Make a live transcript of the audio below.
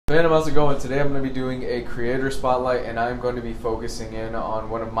Man, how's it going? Today I'm going to be doing a creator spotlight, and I'm going to be focusing in on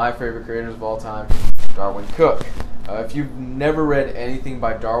one of my favorite creators of all time, Darwyn Cooke. If you've never read anything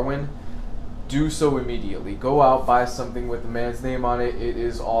by Darwyn, do so immediately. Go out, buy something with the man's name on it. It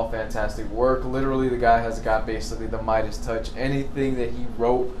is all fantastic work. Literally, the guy has got basically the Midas touch. Anything that he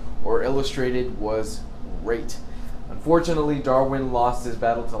wrote or illustrated was great. Unfortunately, Darwyn lost his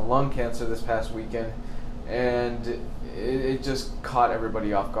battle to lung cancer this past weekend, and it just caught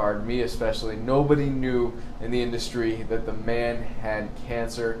everybody off guard, me especially. Nobody knew in the industry that the man had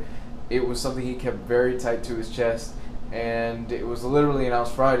cancer. It was something he kept very tight to his chest, and it was literally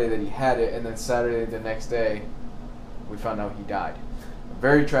announced Friday that he had it, and then Saturday the next day we found out he died.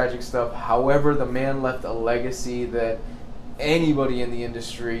 Very tragic stuff. However, the man left a legacy that anybody in the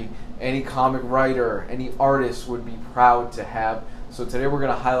industry, any comic writer, any artist would be proud to have. So today we're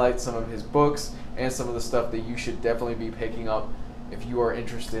going to highlight some of his books and some of the stuff that you should definitely be picking up if you are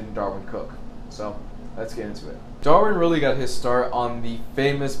interested in Darwyn Cooke. So let's get into it. Darwyn really got his start on the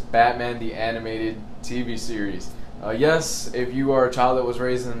famous Batman the Animated TV series. Yes, if you are a child that was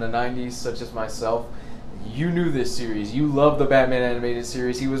raised in the 90s, such as myself, you knew this series. You loved the Batman animated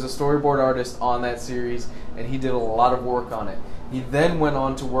series. He was a storyboard artist on that series, and he did a lot of work on it. He then went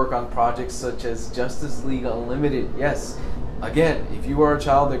on to work on projects such as Justice League Unlimited. Yes, again, if you are a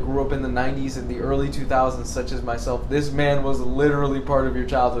child that grew up in the 90s and the early 2000s, such as myself, this man was literally part of your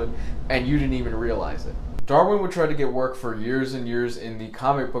childhood, and you didn't even realize it. Darwyn would try to get work for years and years in the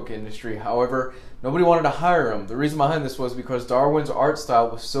comic book industry. However, nobody wanted to hire him. The reason behind this was because Darwyn's art style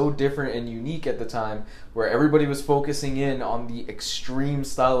was so different and unique at the time, where everybody was focusing in on the extreme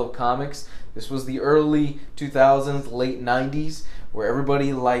style of comics. This was the early 2000s, late 90s, where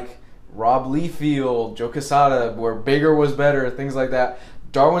everybody like Rob Liefeld, Joe Quesada, where bigger was better, things like that.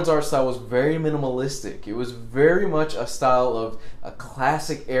 Darwyn's art style was very minimalistic. It was very much a style of a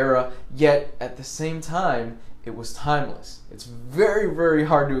classic era, yet at the same time, it was timeless. It's very, very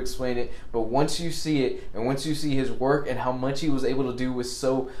hard to explain it, but once you see it, and once you see his work and how much he was able to do with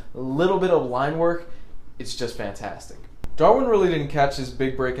so little bit of line work, it's just fantastic. Darwyn really didn't catch his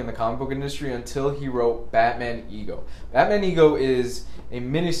big break in the comic book industry until he wrote Batman Ego. Batman Ego is a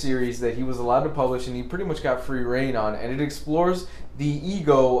miniseries that he was allowed to publish, and he pretty much got free reign on, and it explores the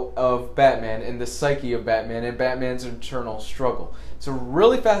ego of Batman and the psyche of Batman and Batman's internal struggle. It's a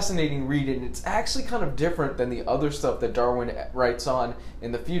really fascinating read, and it's actually kind of different than the other stuff that Darwyn writes on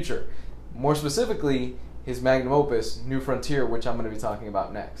in the future. More specifically, his magnum opus, New Frontier, which I'm going to be talking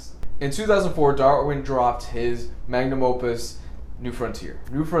about next. In 2004, Darwyn dropped his magnum opus, New Frontier.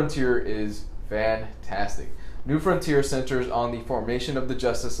 New Frontier is fantastic. New Frontier centers on the formation of the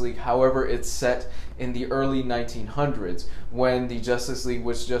Justice League. However, it's set in the early 1900s when the Justice League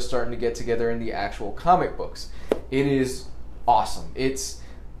was just starting to get together in the actual comic books. It is awesome. It's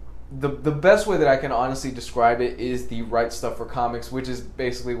the best way that I can honestly describe it is the right stuff for comics, which is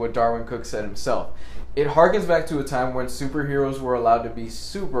basically what Darwyn Cooke said himself. It harkens back to a time when superheroes were allowed to be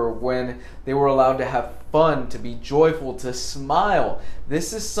super, when they were allowed to have fun, to be joyful, to smile.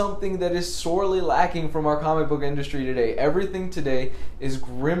 This is something that is sorely lacking from our comic book industry today. Everything today is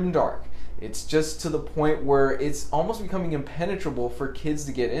grimdark. It's just to the point where it's almost becoming impenetrable for kids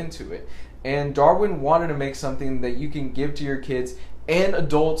to get into it. And Darwyn wanted to make something that you can give to your kids and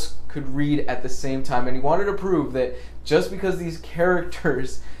adults could read at the same time. And he wanted to prove that just because these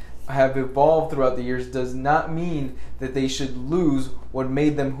characters have evolved throughout the years does not mean that they should lose what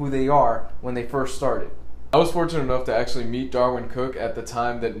made them who they are when they first started. I was fortunate enough to actually meet Darwyn Cooke at the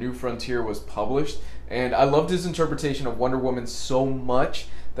time that New Frontier was published, and I loved his interpretation of Wonder Woman so much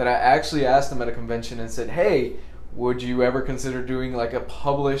that I actually asked him at a convention and said, hey, would you ever consider doing like a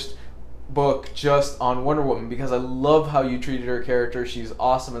published book just on Wonder Woman, because I love how you treated her character. She's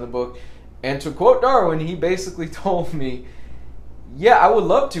awesome in the book. And to quote Darwyn, he basically told me, yeah, I would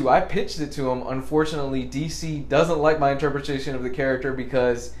love to. I pitched it to him. Unfortunately, DC doesn't like my interpretation of the character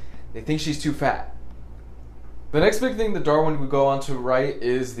because they think she's too fat. The next big thing that Darwyn would go on to write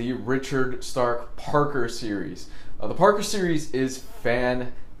is the Richard Stark Parker series. The Parker series is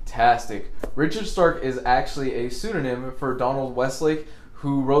fantastic. Richard Stark is actually a pseudonym for Donald Westlake,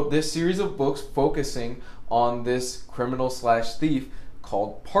 who wrote this series of books focusing on this criminal slash thief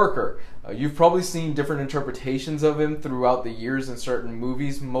called Parker. You've probably seen different interpretations of him throughout the years in certain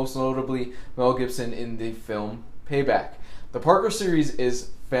movies, most notably Mel Gibson in the film Payback. The Parker series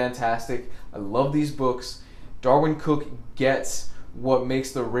is fantastic. I love these books. Darwyn Cooke gets what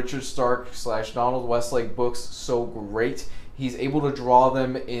makes the Richard Stark slash Donald Westlake books so great. He's able to draw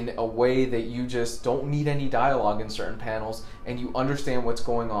them in a way that you just don't need any dialogue in certain panels, and you understand what's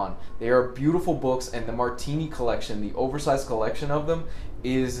going on. They are beautiful books, and the Martini collection, the oversized collection of them,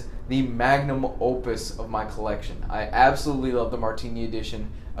 is the magnum opus of my collection. I absolutely love the Martini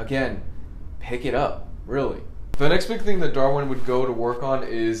edition. Again, pick it up, really. The next big thing that Darwyn would go to work on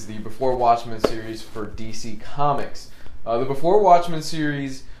is the Before Watchmen series for DC Comics. The Before Watchmen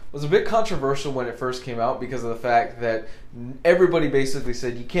series was a bit controversial when it first came out because of the fact that everybody basically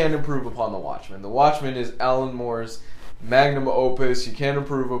said you can't improve upon The Watchmen. The Watchmen is Alan Moore's magnum opus. You can't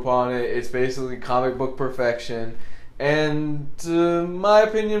improve upon it. It's basically comic book perfection. And in my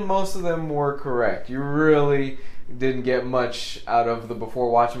opinion, most of them were correct. You really didn't get much out of the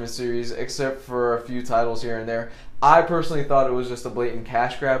Before Watchmen series except for a few titles here and there. I personally thought it was just a blatant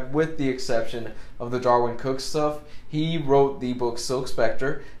cash grab, with the exception of the Darwyn Cookes stuff. He wrote the book Silk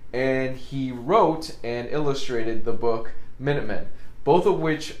Spectre, and he wrote and illustrated the book Minutemen, both of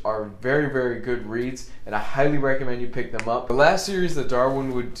which are very, very good reads, and I highly recommend you pick them up. The last series that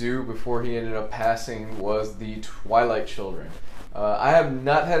Darwyn would do before he ended up passing was the Twilight Children. I have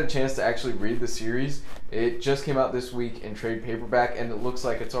not had a chance to actually read the series. It just came out this week in trade paperback, and it looks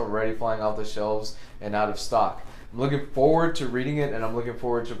like it's already flying off the shelves and out of stock. I'm looking forward to reading it, and I'm looking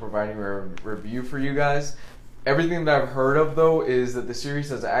forward to providing a review for you guys. Everything that I've heard of, though, is that the series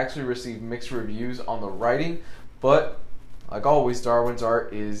has actually received mixed reviews on the writing, but like always, Darwyn's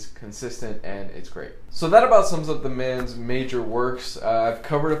art is consistent and it's great. So that about sums up the man's major works. I've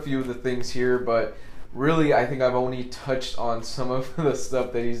covered a few of the things here, but really I think I've only touched on some of the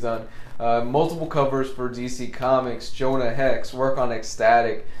stuff that he's done. Multiple covers for DC Comics, Jonah Hex, work on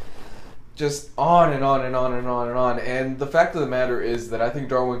Ecstatic, just on and on and on and on and on. And the fact of the matter is that I think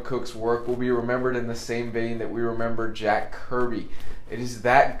Darwyn Cooke's work will be remembered in the same vein that we remember Jack Kirby. It is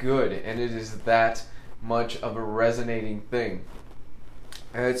that good, and it is that much of a resonating thing.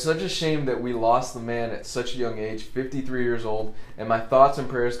 And it's such a shame that we lost the man at such a young age, 53 years old, and my thoughts and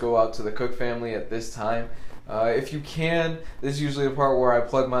prayers go out to the Cooke family at this time. If you can, this is usually the part where I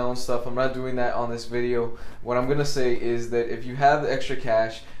plug my own stuff. I'm not doing that on this video. What I'm going to say is that if you have extra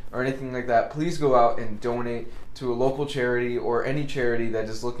cash or anything like that, please go out and donate to a local charity or any charity that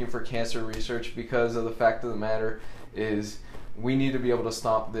is looking for cancer research, because of the fact of the matter is we need to be able to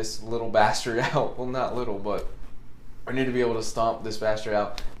stomp this little bastard out. Well, not little, but I need to be able to stomp this bastard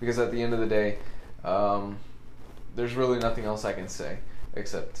out, because at the end of the day, there's really nothing else I can say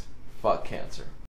except fuck cancer.